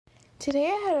Today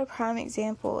I had a prime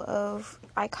example of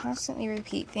I constantly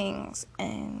repeat things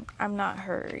and I'm not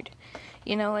heard.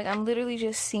 I'm literally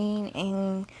just seen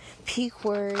and peak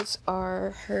words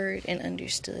are heard and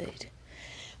understood.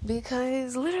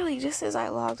 Because literally just as I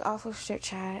logged off of Strip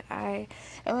Chat, I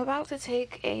am about to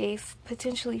take a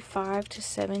potentially 5 to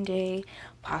 7 day,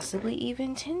 possibly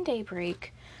even 10-day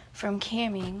break from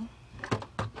camming.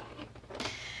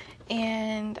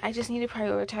 And I just need to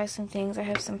prioritize some things. I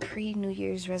have some pre-New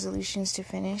Year's resolutions to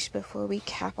finish before we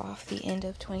cap off the end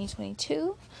of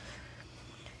 2022.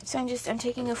 So I'm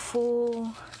taking a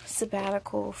full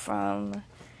sabbatical from,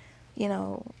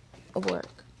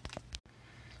 work.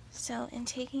 So in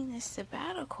taking this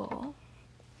sabbatical,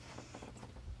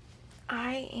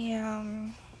 I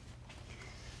am,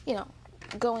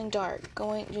 going dark,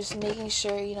 just making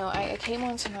sure, I came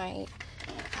on tonight.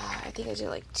 I think I did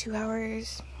like 2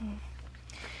 hours,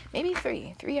 maybe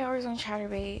 3 hours on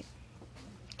Chatterbait,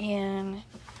 and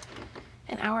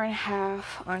an hour and a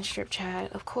half on Strip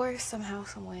Chat. Of course, somehow,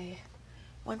 someway,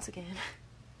 once again,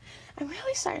 I'm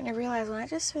really starting to realize when I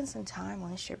just spend some time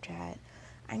on Strip Chat,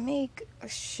 I make a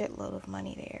shitload of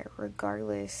money there,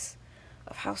 regardless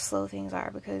of how slow things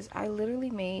are, because I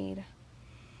literally made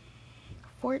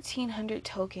 1,400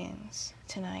 tokens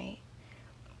tonight,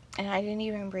 and I didn't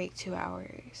even break 2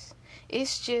 hours.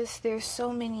 It's just, there's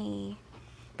so many,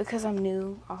 because I'm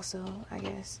new also, I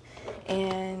guess,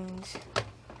 and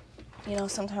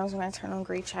sometimes when I turn on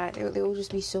Great Chat, there will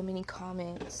just be so many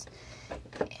comments,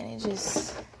 and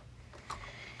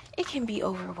it can be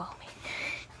overwhelming.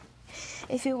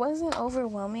 If it wasn't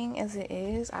overwhelming as it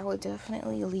is, I would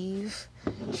definitely leave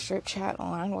Strip Chat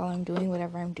on while I'm doing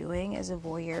whatever I'm doing as a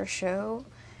voyeur show,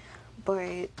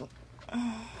 but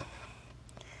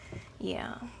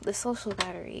yeah, the social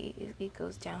battery, it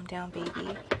goes down,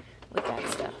 baby, with that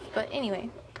stuff. But anyway,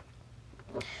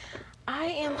 I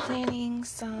am planning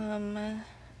some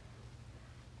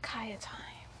Kaya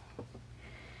time,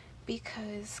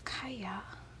 because Kaya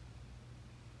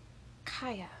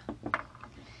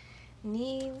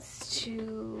needs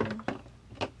to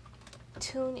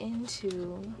tune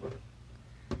into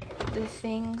the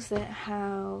things that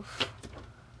have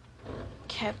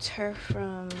kept her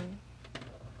from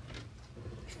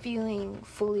feeling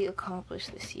fully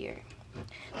accomplished this year.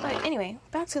 But anyway,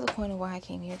 back to the point of why I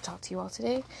came here to talk to you all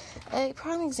today. A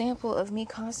prime example of me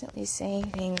constantly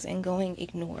saying things and going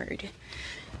ignored.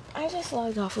 I just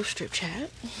logged off of Strip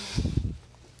Chat,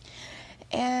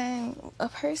 and a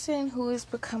person who has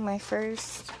become my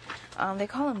first, they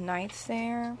call them knights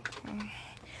there,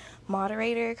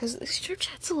 moderator, because Strip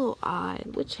Chat's a little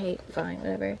odd, which, hey, fine,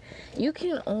 whatever. You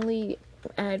can only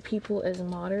add people as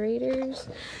moderators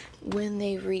when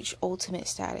they reach ultimate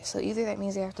status. So either that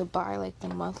means they have to buy like the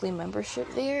monthly membership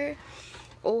there,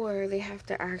 or they have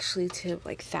to actually tip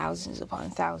like thousands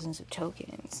upon thousands of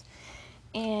tokens.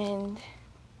 And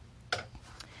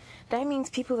that means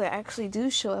people that actually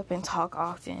do show up and talk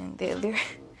often, they're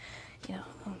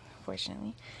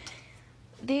unfortunately,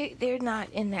 they're not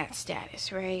in that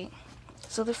status, right?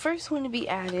 So the first one to be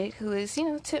added, who is,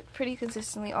 tipped pretty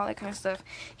consistently, all that kind of stuff,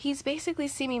 he's basically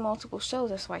seen me multiple shows.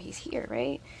 That's why he's here,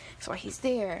 right? That's why he's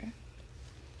there.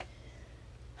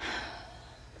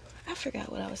 I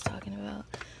forgot what I was talking about.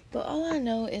 But all I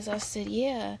know is I said,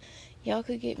 yeah, y'all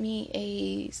could get me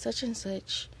a such and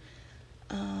such,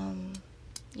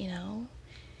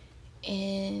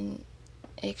 in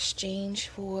exchange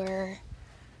for,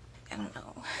 I don't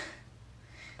know,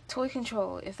 toy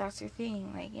control, if that's your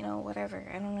thing, whatever,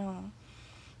 I don't know,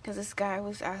 because this guy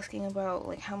was asking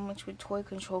about, how much would toy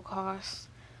control cost,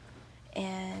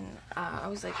 and I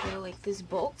was like, this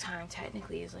bulk time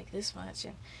technically is, this much,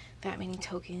 and that many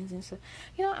tokens, and so,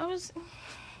 I was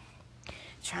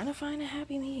trying to find a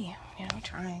happy medium,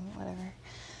 trying, whatever,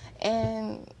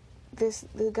 and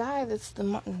the guy that's the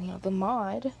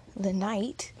mod, the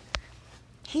knight,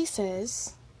 he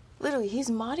says, literally, he's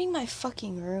modding my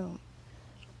fucking room.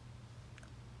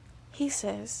 He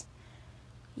says,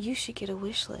 you should get a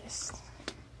wish list.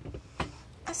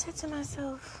 I said to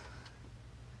myself,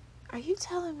 are you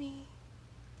telling me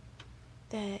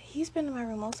that he's been in my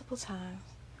room multiple times?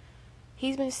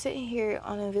 He's been sitting here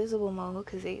on invisible mode,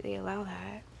 because they allow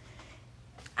that.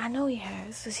 I know he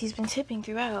has, because he's been tipping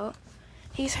throughout.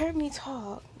 He's heard me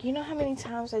talk. You know how many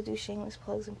times I do shameless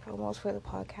plugs and promos for the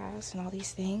podcast and all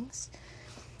these things?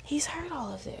 He's heard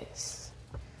all of this.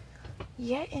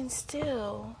 Yet and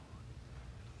still,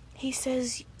 he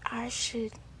says I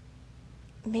should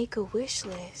make a wish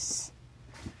list.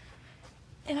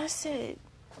 And I said,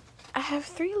 I have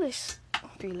 3 lists.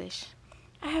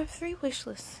 I have 3 wish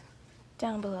lists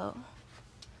down below.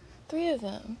 3 of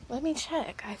them. Let me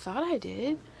check. I thought I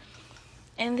did.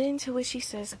 And then to which he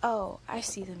says, oh, I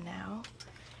see them now.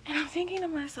 And I'm thinking to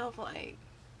myself, like,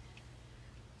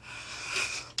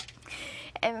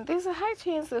 and there's a high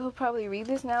chance that he'll probably read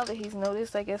this now that he's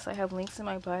noticed, I guess I have links in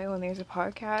my bio and there's a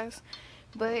podcast.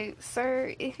 But,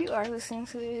 sir, if you are listening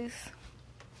to this,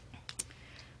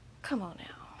 come on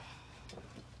now.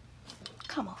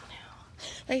 Come on now.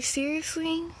 Like,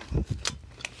 seriously?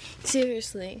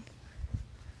 Seriously.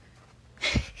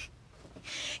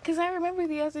 Because I remember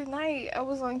the other night, I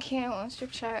was on cam on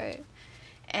Strip Chat,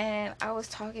 and I was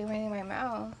talking running my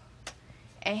mouth,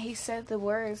 and he said the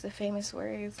words, the famous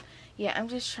words, yeah, I'm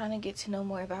just trying to get to know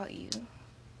more about you.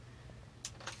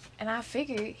 And I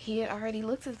figured he had already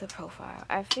looked at the profile.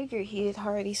 I figured he had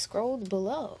already scrolled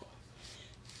below.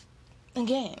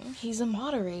 Again, he's a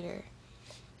moderator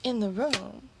in the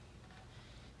room.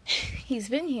 He's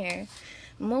been here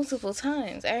multiple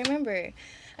times. I remember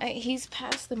he's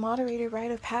passed the moderator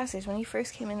rite of passage. When he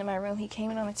first came into my room, he came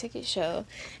in on a ticket show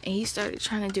and he started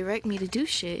trying to direct me to do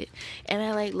shit. And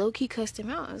I like low-key cussed him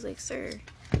out. I was like, sir,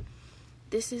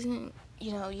 this isn't,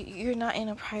 you know, you're not in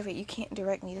a private, you can't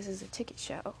direct me. This is a ticket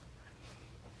show.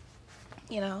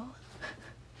 You know?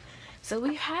 So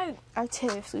we've had our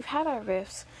tiffs, we've had our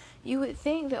riffs. You would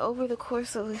think that over the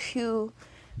course of a few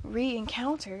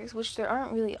re-encounters, which there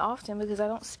aren't really often because I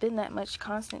don't spend that much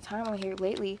constant time on here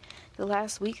lately. The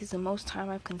last week is the most time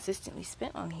I've consistently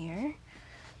spent on here.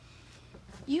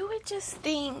 You would just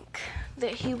think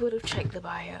that he would have checked the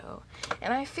bio.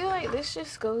 And I feel like this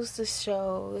just goes to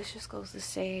show, this just goes to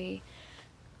say,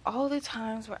 all the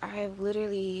times where I have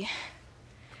literally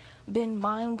been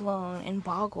mind blown and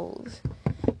boggled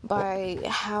by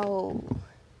how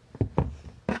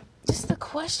just the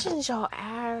questions y'all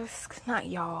ask, not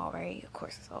y'all, right? Of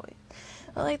course, it's always,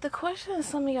 but like the questions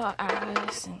some of y'all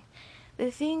ask and the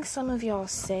things some of y'all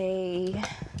say,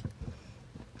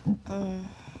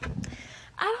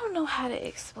 I don't know how to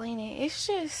explain it. It's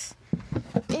just,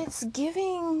 it's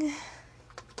giving,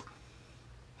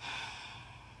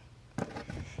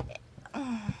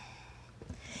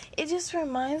 it just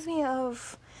reminds me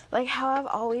of like how I've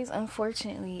always,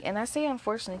 unfortunately, and I say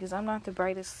unfortunately because I'm not the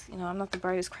brightest, you know, I'm not the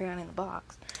brightest crayon in the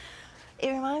box. It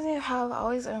reminds me of how I've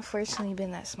always unfortunately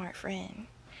been that smart friend.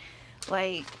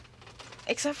 Like,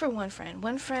 except for one friend.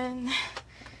 One friend,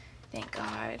 thank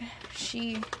God,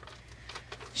 she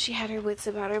had her wits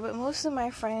about her. But most of my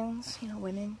friends, you know,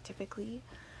 women typically,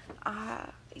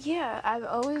 yeah, I've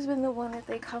always been the one that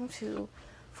they come to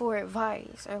for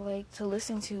advice or like to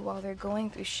listen to while they're going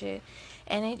through shit.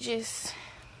 And it just,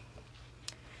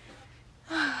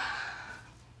 I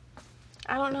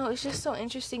don't know, it's just so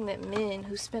interesting that men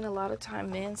who spend a lot of time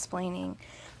mansplaining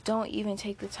don't even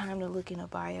take the time to look in a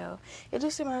bio. It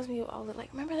just reminds me of all the,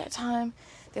 like, remember that time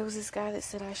there was this guy that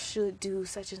said I should do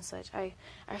such and such. I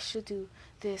should do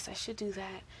this. I should do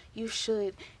that. You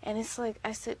should. And it's like,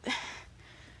 I said,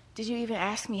 did you even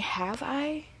ask me, have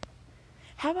I?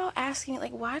 How about asking,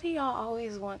 like, why do y'all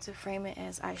always want to frame it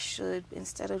as I should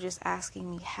instead of just asking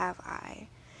me, have I?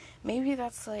 Maybe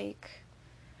that's like,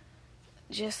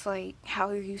 just like how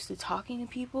you're used to talking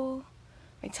to people,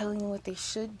 like telling them what they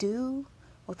should do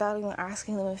without even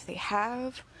asking them if they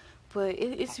have. But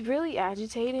it's really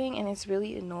agitating and it's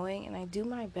really annoying, and I do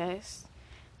my best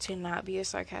to not be a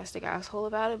sarcastic asshole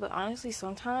about it, but honestly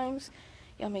sometimes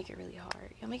y'all make it really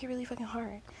hard. Y'all make it really fucking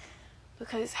hard.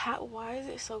 Because why is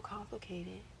it so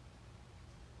complicated?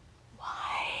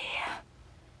 Why?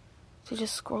 To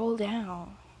just scroll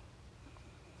down.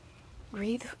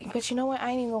 Breathe. But you know what? I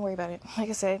ain't even gonna worry about it. Like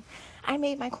I said, I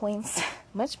made my coins.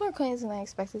 Much more coins than I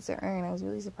expected to earn. I was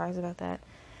really surprised about that.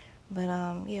 But,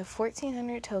 yeah,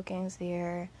 1,400 tokens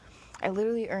there. I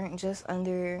literally earned just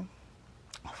under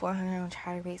 400 on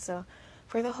Chaturbate. So,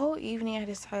 for the whole evening, I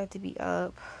decided to be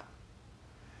up.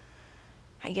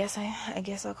 I guess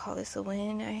I'll call this a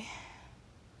win.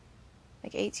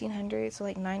 Like 1,800, so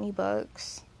like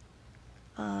 $90.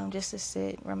 Just to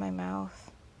sit, run my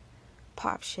mouth,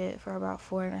 pop shit for about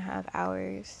 4.5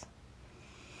 hours.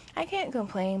 I can't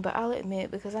complain, but I'll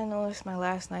admit, because I know it's my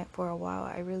last night for a while,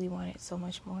 I really wanted so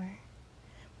much more.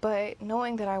 But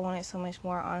knowing that I wanted so much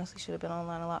more, I honestly should have been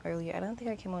online a lot earlier. I don't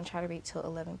think I came on Chaturbate till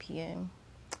 11 p.m.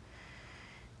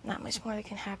 Not much more that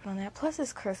can happen on that. Plus,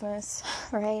 it's Christmas,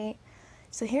 right?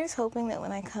 So here's hoping that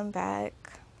when I come back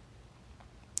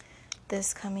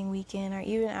this coming weekend, or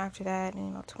even after that,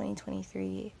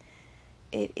 2023,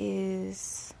 it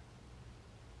is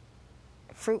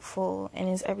fruitful and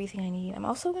is everything I need. I'm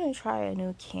also going to try a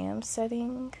new cam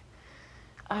setting.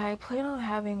 I plan on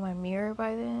having my mirror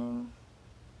by then,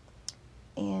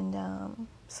 and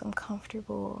some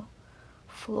comfortable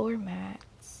floor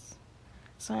mats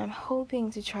So I'm hoping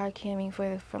to try camming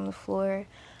from the floor.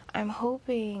 I'm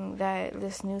hoping that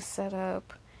this new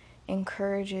setup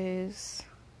encourages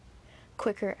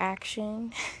quicker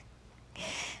action.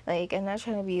 Like, I'm not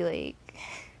trying to be like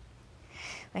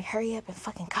hurry up and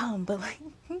fucking come, but like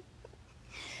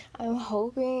I'm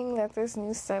hoping that this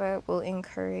new setup will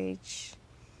encourage,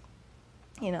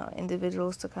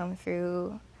 individuals to come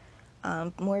through,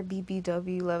 more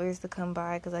BBW lovers to come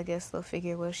by, because I guess they'll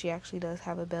figure, well, she actually does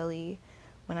have a belly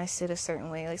when I sit a certain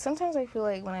way. Like, sometimes I feel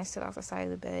like when I sit off the side of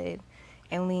the bed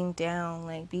and lean down,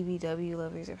 like, BBW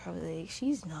lovers are probably like,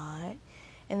 she's not.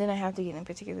 And then I have to get in a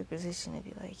particular position to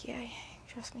be like, yeah,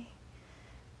 trust me,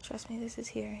 this is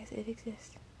here, it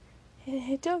exists.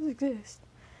 It does exist.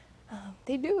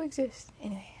 They do exist.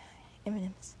 Anyway,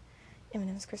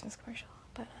 M&M's Christmas commercial.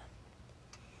 But,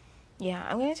 yeah,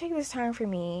 I'm going to take this time for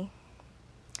me.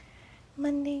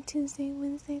 Monday, Tuesday,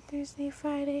 Wednesday, Thursday,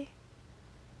 Friday.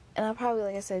 And I'll probably,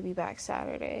 like I said, be back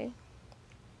Saturday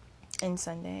and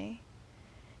Sunday.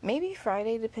 Maybe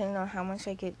Friday, depending on how much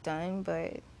I get done,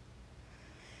 but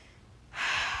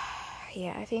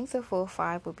yeah, I think the full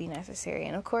 5 would be necessary.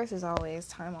 And of course, as always,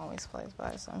 time always flies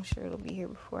by, so I'm sure it'll be here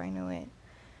before I know it.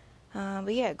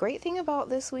 But yeah, great thing about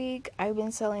this week, I've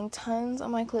been selling tons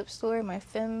on my clip store. My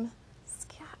femme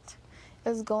scat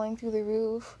is going through the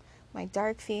roof. My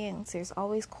dark fans, there's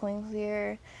always coins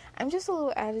there. I'm just a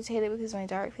little agitated because my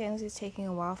dark fans is taking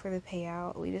a while for the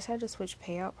payout. We just had to switch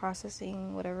payout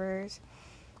processing, whatever's.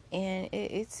 And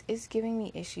it's giving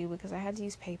me issue because I had to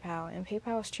use PayPal, and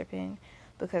PayPal is tripping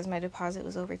because my deposit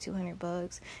was over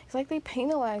 $200. It's like they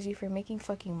penalize you for making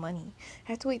fucking money.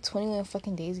 I have to wait 21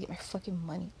 fucking days to get my fucking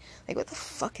money. Like, what the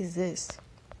fuck is this?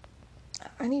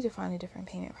 I need to find a different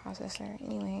payment processor.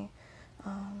 Anyway,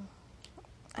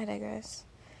 I digress.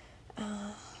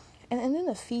 And then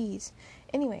the fees.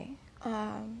 Anyway,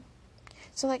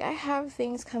 so like I have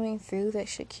things coming through that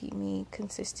should keep me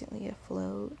consistently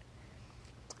afloat.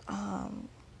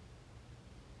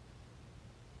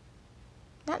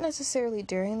 Not necessarily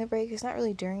during the break. It's not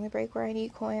really during the break where I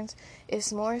need coins.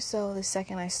 It's more so the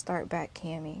second I start back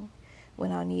camming,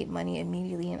 when I'll need money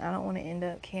immediately, and I don't want to end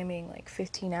up camming like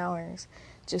 15 hours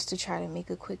just to try to make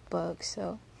a quick buck.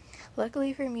 So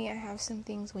luckily for me, I have some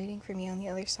things waiting for me on the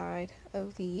other side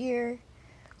of the year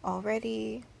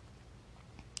already.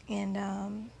 And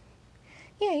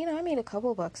yeah, I made a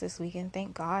couple bucks this weekend.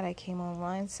 Thank God I came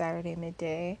online Saturday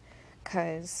midday,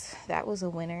 because that was a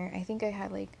winner. I think I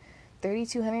had like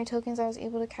 3,200 tokens I was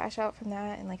able to cash out from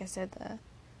that. And like I said,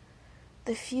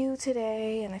 the few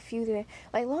today and a few today.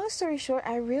 Like, long story short,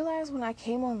 I realized when I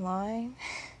came online,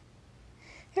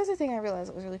 here's the thing I realized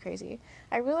that was really crazy.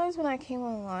 I realized when I came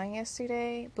online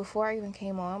yesterday, before I even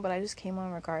came on, but I just came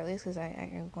on regardless because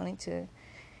I wanted to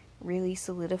really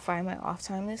solidify my off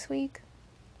time this week,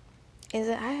 is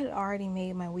that I had already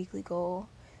made my weekly goal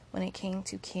when it came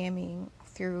to camming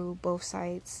through both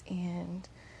sites. And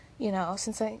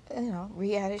since I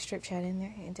re-added Strip Chat in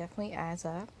there, it definitely adds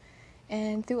up.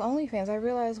 And through OnlyFans, I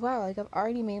realized, wow, like, I've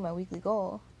already made my weekly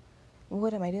goal.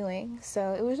 What am I doing?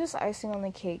 So it was just icing on the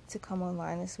cake to come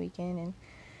online this weekend. And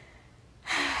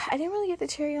I didn't really get the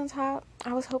cherry on top.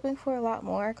 I was hoping for a lot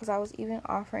more, because I was even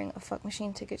offering a Fuck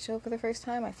Machine ticket show for the first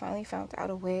time. I finally found out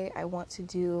a way I want to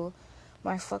do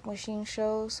my Fuck Machine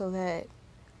show so that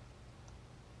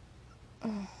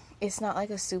it's not like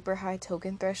a super high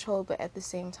token threshold, but at the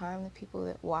same time, the people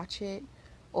that watch it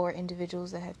or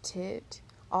individuals that have tipped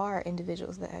are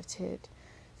individuals that have tipped.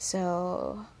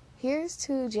 So here's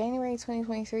to January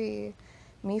 2023,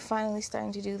 me finally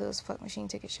starting to do those Fuck Machine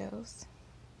ticket shows.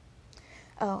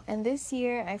 Oh, and this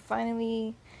year, I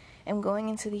finally am going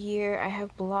into the year. I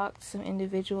have blocked some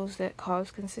individuals that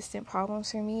cause consistent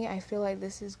problems for me. I feel like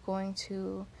this is going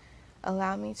to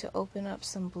allow me to open up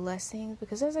some blessings,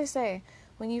 because as I say,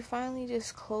 when you finally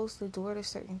just close the door to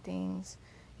certain things,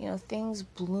 things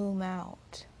bloom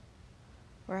out,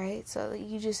 right? So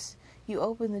you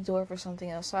open the door for something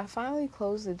else. So I finally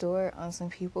closed the door on some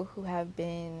people who have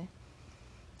been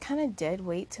kind of dead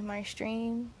weight to my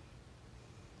stream,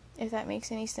 if that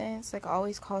makes any sense. Like,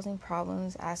 always causing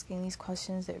problems, asking these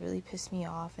questions that really piss me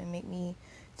off and make me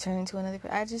turn to another.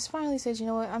 I just finally said, you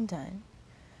know what, I'm done.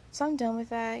 So I'm done with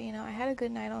that. I had a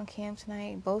good night on cam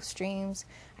tonight, both streams.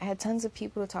 I had tons of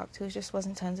people to talk to. It just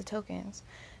wasn't tons of tokens.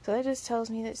 So that just tells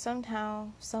me that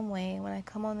somehow, some way, when I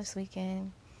come on this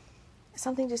weekend,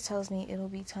 something just tells me it'll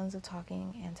be tons of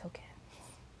talking and token,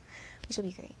 which will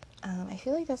be great. I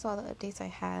feel like that's all the updates I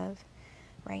have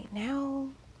right now.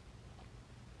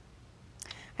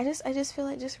 I just feel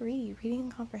like just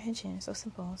reading comprehension is so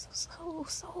simple,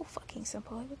 so fucking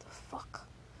simple. Like, what the fuck?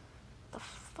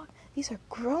 These are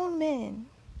grown men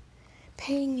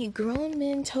paying me grown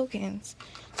men tokens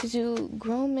to do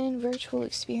grown men virtual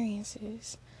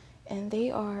experiences, and they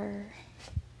are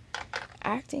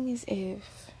acting as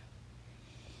if,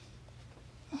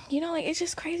 you know, like, it's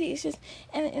just crazy. It's just,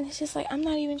 and it's just like, I'm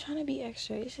not even trying to be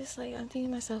extra. It's just like, I'm thinking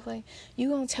to myself, like, you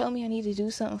gonna tell me I need to do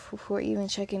something before even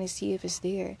checking to see if it's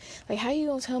there? Like, how you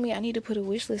gonna tell me I need to put a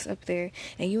wish list up there,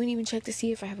 and you ain't even check to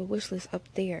see if I have a wish list up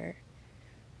there?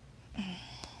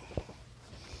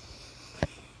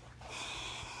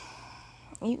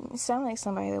 You sound like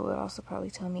somebody that would also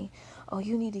probably tell me, oh,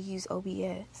 you need to use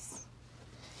OBS.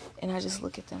 And I just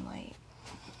look at them like,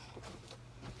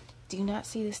 do you not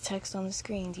see this text on the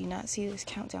screen? Do you not see this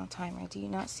countdown timer? Do you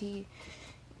not see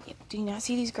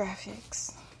these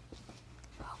graphics?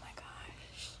 Oh my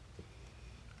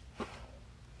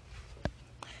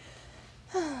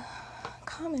gosh.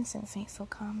 Common sense ain't so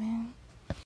common.